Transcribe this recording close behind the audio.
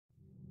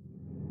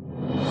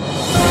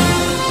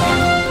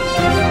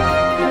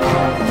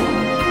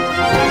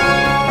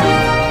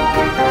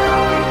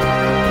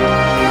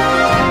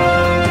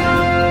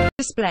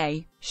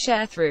Display.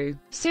 Sharethrough.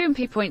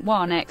 Soompi.1x1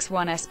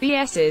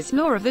 SBS's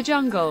Law of the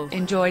Jungle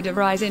enjoyed a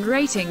rise in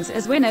ratings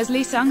as winners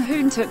Lee Seung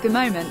Hoon took the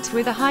moment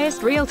with the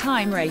highest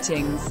real-time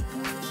ratings.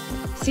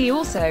 See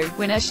also,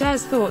 winner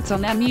shares thoughts on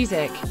their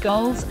music,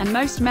 goals, and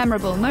most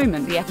memorable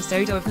moment. The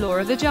episode of Law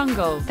of the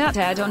Jungle, that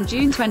aired on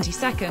June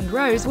 22,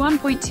 rose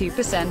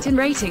 1.2% in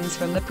ratings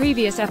from the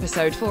previous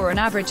episode for an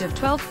average of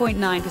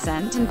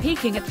 12.9% and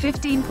peaking at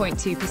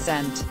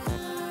 15.2%.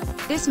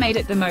 This made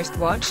it the most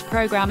watched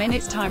program in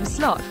its time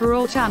slot for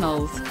all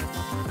channels.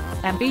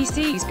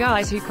 MBC's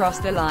Guys Who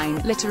Crossed the Line,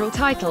 literal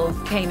title,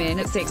 came in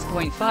at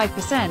 6.5%,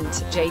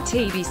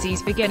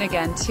 JTBC's Begin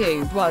Again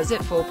 2 was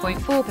at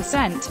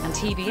 4.4%, and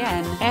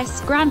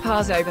TVN's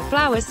Grandpa's Over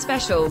Flowers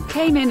special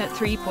came in at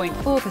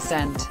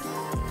 3.4%.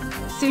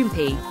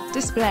 Soompi.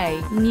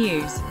 Display.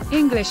 News.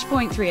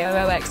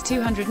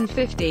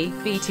 English.300x250,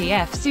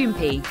 BTF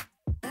Soompi.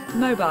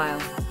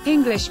 Mobile.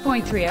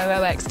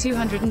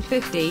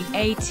 English.300x250,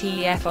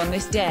 ATF. On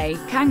this day,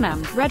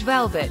 Gangnam, Red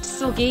Velvet,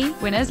 Seulgi,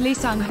 winners Lee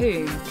Seung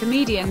Hoon,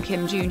 comedian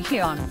Kim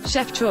Joon-hyun,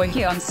 chef Choi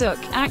Hyun-suk,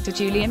 actor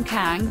Julian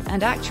Kang,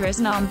 and actress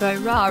Nam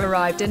Bo-ra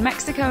arrived in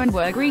Mexico and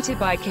were greeted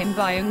by Kim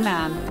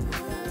Byung-man.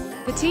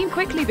 The team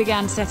quickly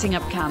began setting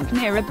up camp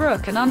near a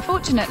brook, and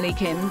unfortunately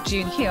Kim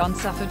Joon-hyun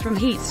suffered from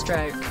heat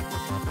stroke.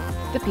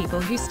 The people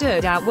who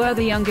stood out were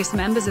the youngest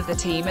members of the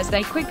team as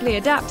they quickly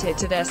adapted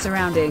to their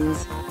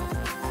surroundings.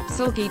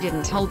 Seulgi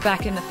didn't hold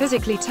back in the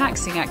physically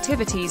taxing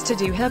activities to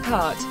do her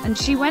part, and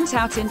she went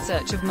out in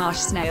search of marsh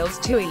snails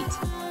to eat.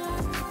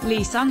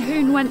 Lee Seung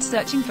Hoon went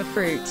searching for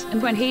fruit,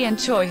 and when he and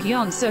Choi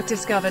Hyun-suk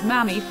discovered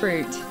mammy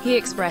fruit, he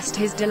expressed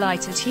his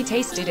delight as he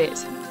tasted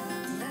it.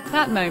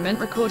 That moment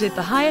recorded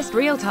the highest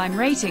real-time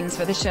ratings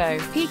for the show,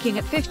 peaking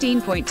at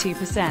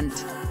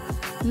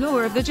 15.2%. Law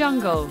of the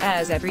Jungle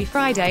airs every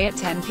Friday at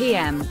 10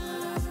 p.m.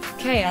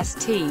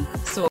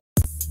 KST.